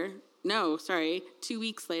later,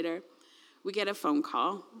 we get a phone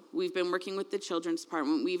call. We've been working with the children's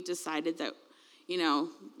department. We've decided that,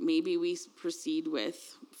 maybe we proceed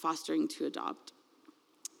with fostering to adopt.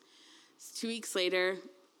 2 weeks later,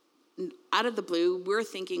 out of the blue, we're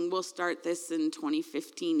thinking we'll start this in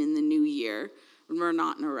 2015 in the new year, and we're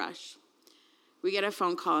not in a rush. We get a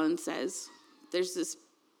phone call and says, there's this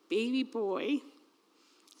baby boy,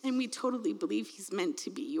 and we totally believe he's meant to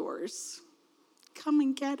be yours. Come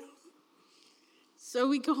and get him. So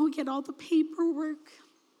we go get all the paperwork.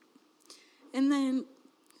 And then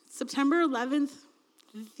September 11th,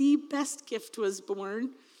 the best gift was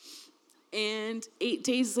born. And 8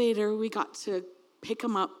 days later, we got to pick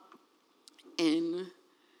him up and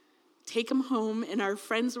take him home. And our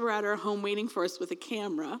friends were at our home waiting for us with a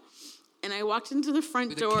camera. And I walked into the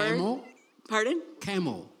front door. A camel? Pardon?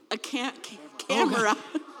 Camel. A camera.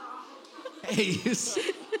 Hey,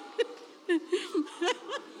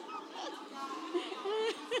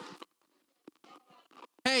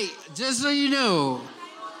 hey, just so you know.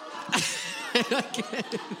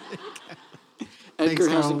 Edgar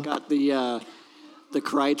hasn't got the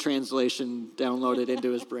cry translation downloaded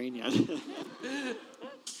into his brain yet.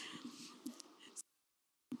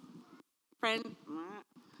 Friend.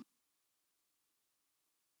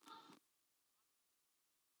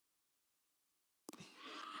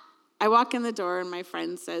 I walk in the door and my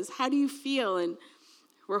friend says, how do you feel? And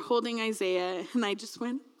we're holding Isaiah, and I just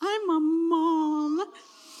went, I'm a mom.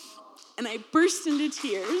 And I burst into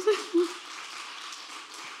tears.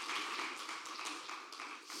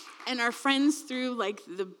 And our friends threw like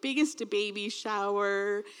the biggest baby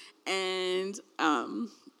shower, and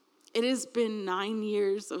it has been 9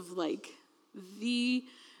 years of like the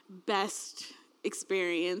best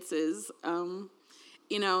experiences, and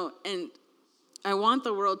I want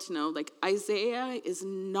the world to know, like, Isaiah is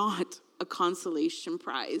not a consolation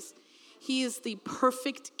prize. He is the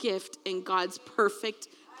perfect gift in God's perfect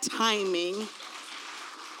timing.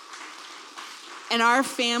 And our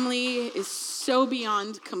family is so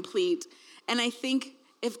beyond complete. And I think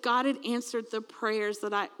if God had answered the prayers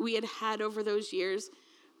that we had had over those years,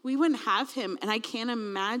 we wouldn't have him. And I can't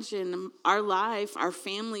imagine our life, our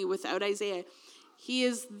family without Isaiah. He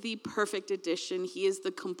is the perfect addition. He is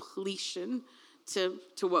the completion to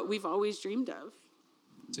what we've always dreamed of.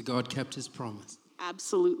 So God kept his promise.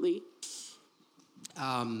 Absolutely.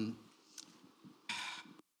 I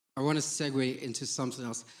want to segue into something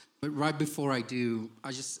else. But right before I do,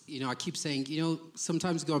 I just, I keep saying,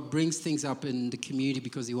 sometimes God brings things up in the community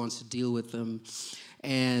because he wants to deal with them.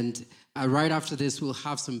 And right after this, we'll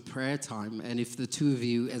have some prayer time. And if the two of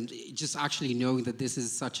you, and just actually knowing that this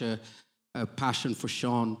is such a passion for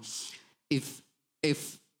Sean, if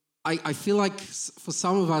I feel like for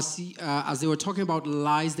some of us, as they were talking about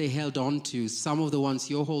lies they held on to, some of the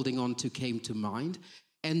ones you're holding on to came to mind.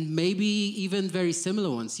 And maybe even very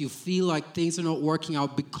similar ones. You feel like things are not working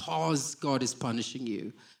out because God is punishing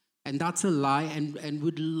you. And that's a lie, and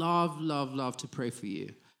would love, love, love to pray for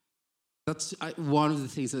you. That's one of the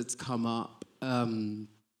things that's come up. Sean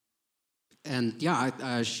and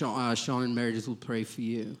Meredith will pray for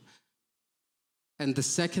you. And the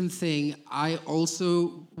second thing, I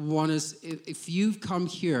also want us, if you've come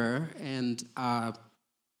here and are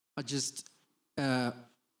just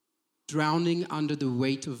drowning under the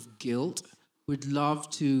weight of guilt, we'd love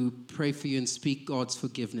to pray for you and speak God's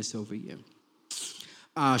forgiveness over you.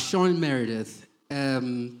 Sean and Meredith,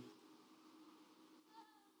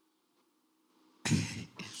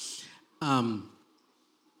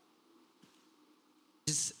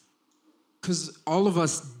 just because all of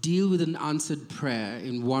us deal with an answered prayer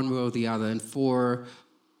in one way or the other, and for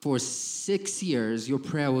 6 years, your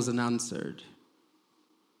prayer was unanswered.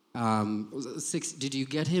 Did you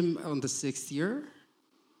get him on the 6th year?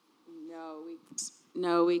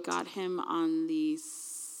 No, we got him on the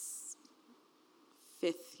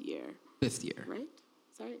 5th year. 5th year. Right?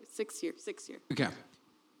 Sorry, 6th year. Okay.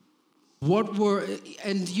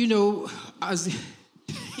 As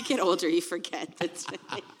you get older, you forget. That's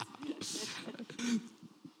right.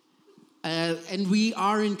 And we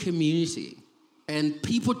are in community, and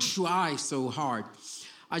people try so hard.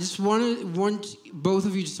 I just want both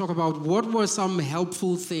of you to talk about what were some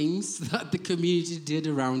helpful things that the community did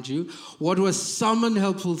around you, what were some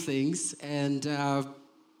unhelpful things, and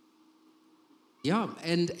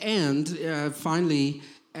finally,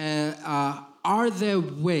 are there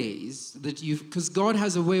ways that because God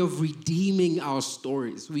has a way of redeeming our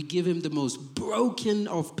stories. We give him the most broken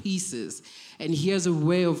of pieces, and he has a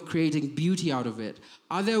way of creating beauty out of it.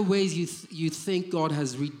 Are there ways you think God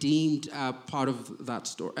has redeemed part of that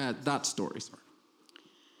story? Sorry.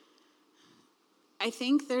 I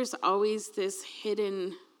think there's always this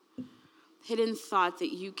hidden thought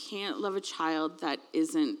that you can't love a child that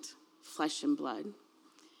isn't flesh and blood.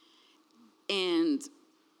 And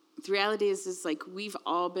the reality is like we've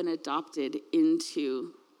all been adopted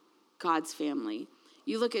into God's family.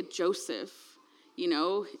 You look at Joseph,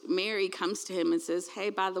 Mary comes to him and says,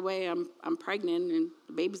 hey, by the way, I'm pregnant and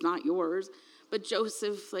the baby's not yours. But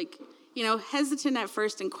Joseph, hesitant at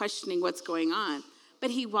first and questioning what's going on.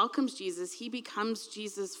 But he welcomes Jesus. He becomes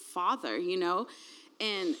Jesus' father,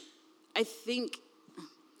 And I think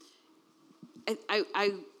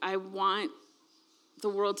I want the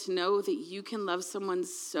world to know that you can love someone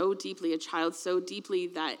so deeply, a child so deeply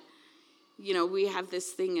that, we have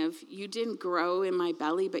this thing of you didn't grow in my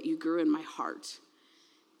belly, but you grew in my heart.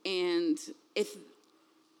 And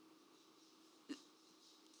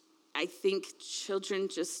I think children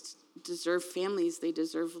just deserve families. They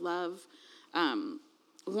deserve love.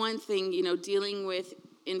 One thing, dealing with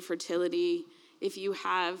infertility, if you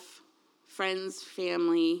have friends,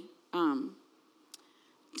 family,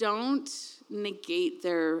 don't negate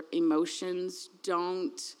their emotions.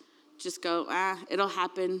 Don't just go, it'll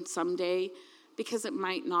happen someday, because it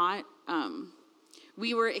might not.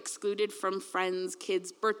 We were excluded from friends'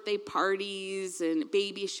 kids' birthday parties and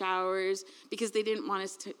baby showers because they didn't want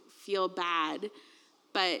us to feel bad.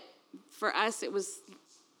 But for us,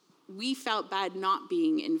 we felt bad not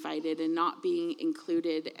being invited and not being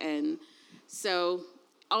included. And so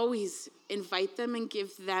always invite them and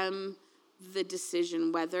give them the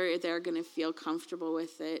decision whether they're going to feel comfortable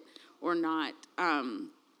with it or not.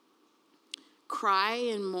 Cry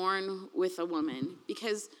and mourn with a woman,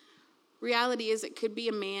 because reality is it could be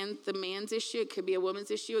the man's issue, it could be a woman's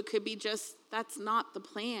issue, it could be just that's not the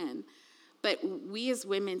plan. But we as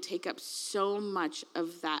women take up so much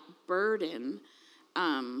of that burden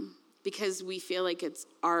because we feel like it's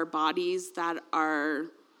our bodies that are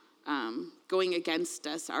going against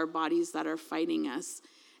us, our bodies that are fighting us.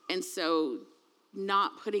 And so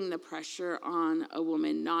not putting the pressure on a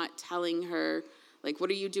woman, not telling her, like, what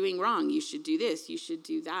are you doing wrong? You should do this, you should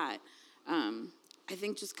do that. I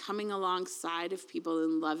think just coming alongside of people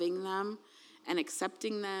and loving them and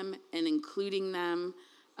accepting them and including them,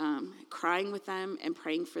 crying with them and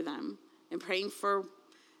praying for them and praying for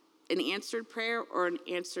an answered prayer or an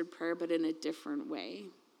answered prayer, but in a different way.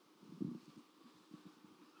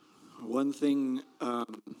 One thing I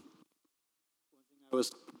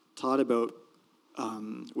was taught about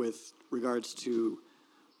with regards to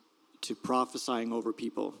prophesying over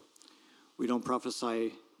people. We don't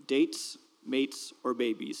prophesy dates, mates, or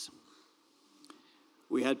babies.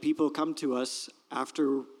 We had people come to us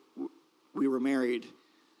after we were married.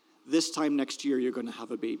 This time next year, you're going to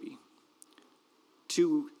have a baby.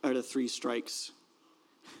 2 out of 3 strikes.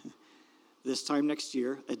 This time next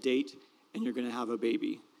year, a date, and you're going to have a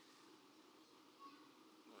baby.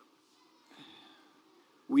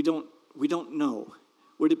 We don't know.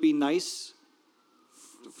 Would it be nice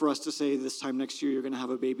for us to say this time next year you're going to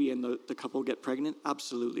have a baby and the couple get pregnant?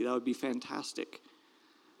 Absolutely. That would be fantastic.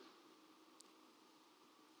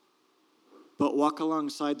 But walk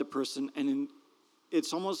alongside the person, and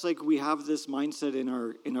it's almost like we have this mindset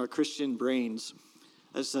in our Christian brains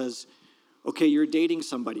that says, okay, you're dating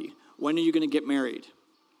somebody. When are you going to get married?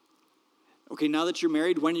 Okay, now that you're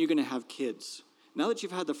married, when are you going to have kids? Now that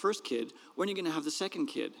you've had the first kid, when are you going to have the second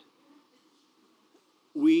kid?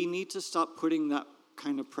 We need to stop putting that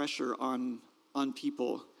kind of pressure on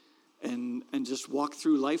people and just walk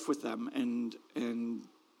through life with them and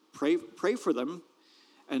pray for them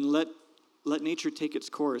and let nature take its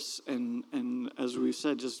course and as we've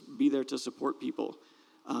said, just be there to support people.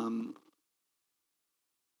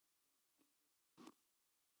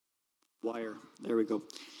 Wire, there we go.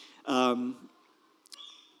 And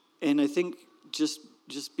I think just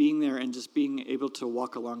being there and just being able to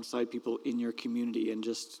walk alongside people in your community and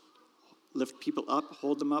just lift people up,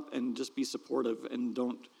 hold them up, and just be supportive and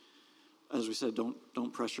don't, as we said,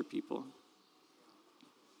 don't pressure people.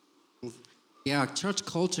 Yeah, church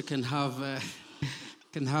culture can have a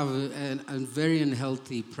very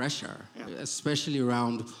unhealthy pressure, especially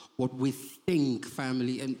around what we think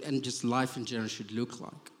family and just life in general should look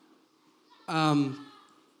like.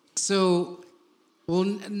 Well,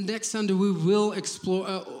 next Sunday we will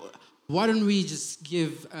explore. Why don't we just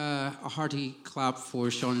give a hearty clap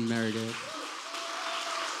for Sean and Meredith?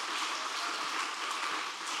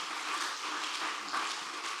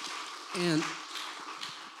 And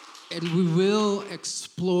we will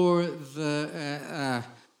explore the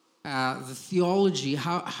theology.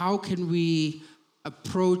 How can we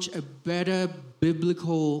approach a better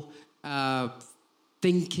biblical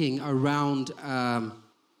thinking around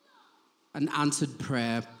an answered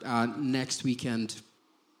prayer next weekend?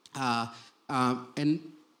 But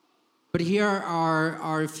here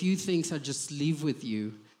are a few things I just leave with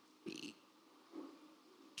you.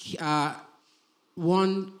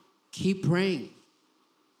 One, keep praying.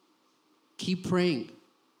 Keep praying.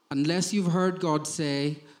 Unless you've heard God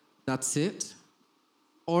say, that's it,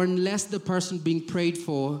 or unless the person being prayed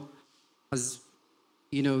for has,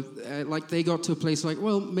 like they got to a place like,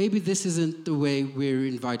 well, maybe this isn't the way we're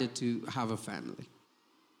invited to have a family.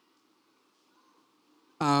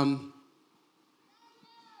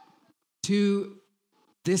 Two,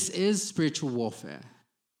 this is spiritual warfare.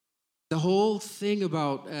 The whole thing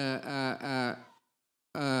about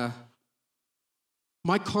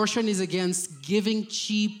my caution is against giving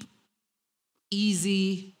cheap,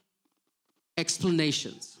 easy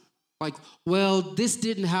explanations. Like, well, this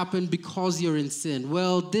didn't happen because you're in sin.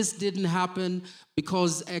 Well, this didn't happen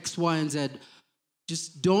because X, Y, and Z.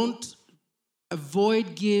 Just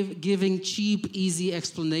avoid giving cheap, easy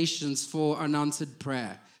explanations for unanswered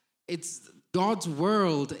prayer. God's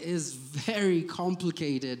world is very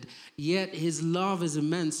complicated, yet his love is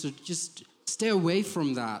immense. So just stay away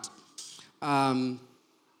from that.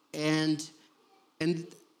 And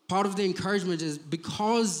part of the encouragement is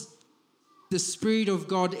because the Spirit of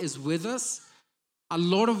God is with us, a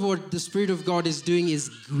lot of what the Spirit of God is doing is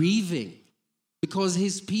grieving because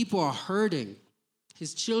his people are hurting.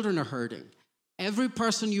 His children are hurting. Every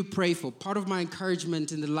person you pray for, part of my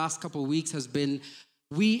encouragement in the last couple of weeks has been,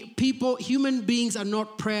 human beings are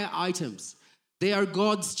not prayer items. They are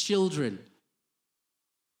God's children.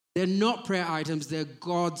 They're not prayer items, they're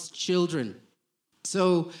God's children.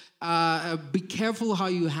 So be careful how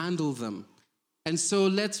you handle them. And so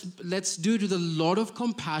let's do it with a lot of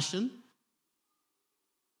compassion,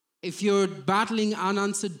 if you're battling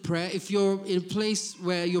unanswered prayer, if you're in a place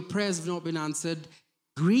where your prayers have not been answered,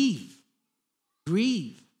 grieve.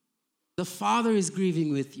 Grieve. The Father is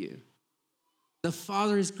grieving with you. The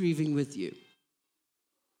Father is grieving with you.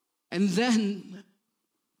 And then,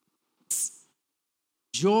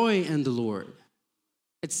 joy in the Lord.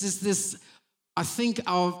 It's just this, I think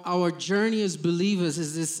our journey as believers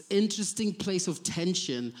is this interesting place of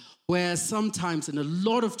tension where sometimes, and a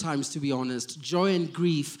lot of times to be honest, joy and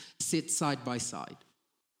grief sit side by side.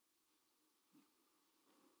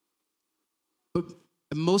 But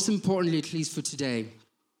most importantly, at least for today,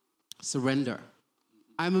 surrender.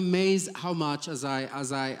 I'm amazed how much as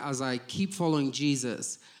I keep following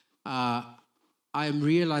Jesus, I am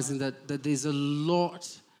realizing that there's a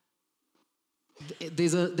lot.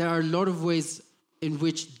 There are a lot of ways in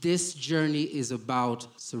which this journey is about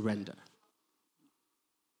surrender.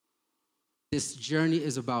 This journey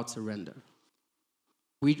is about surrender.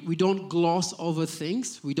 We don't gloss over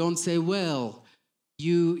things. We don't say, well,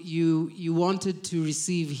 you wanted to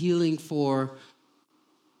receive healing for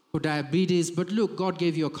diabetes, but look, God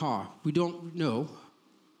gave you a car. We don't know.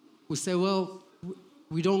 We say, well,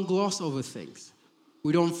 we don't gloss over things.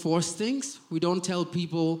 We don't force things. We don't tell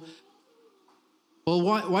people, well,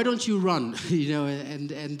 why don't you run?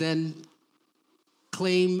 And then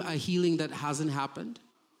claim a healing that hasn't happened.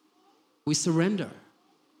 We surrender.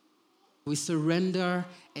 We surrender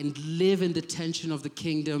and live in the tension of the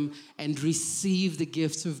kingdom and receive the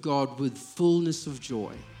gifts of God with fullness of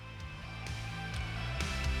joy.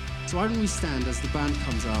 So why don't we stand as the band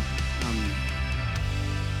comes up?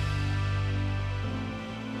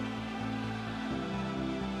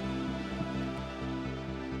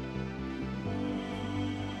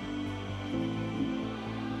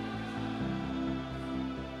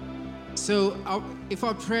 So if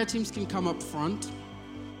our prayer teams can come up front.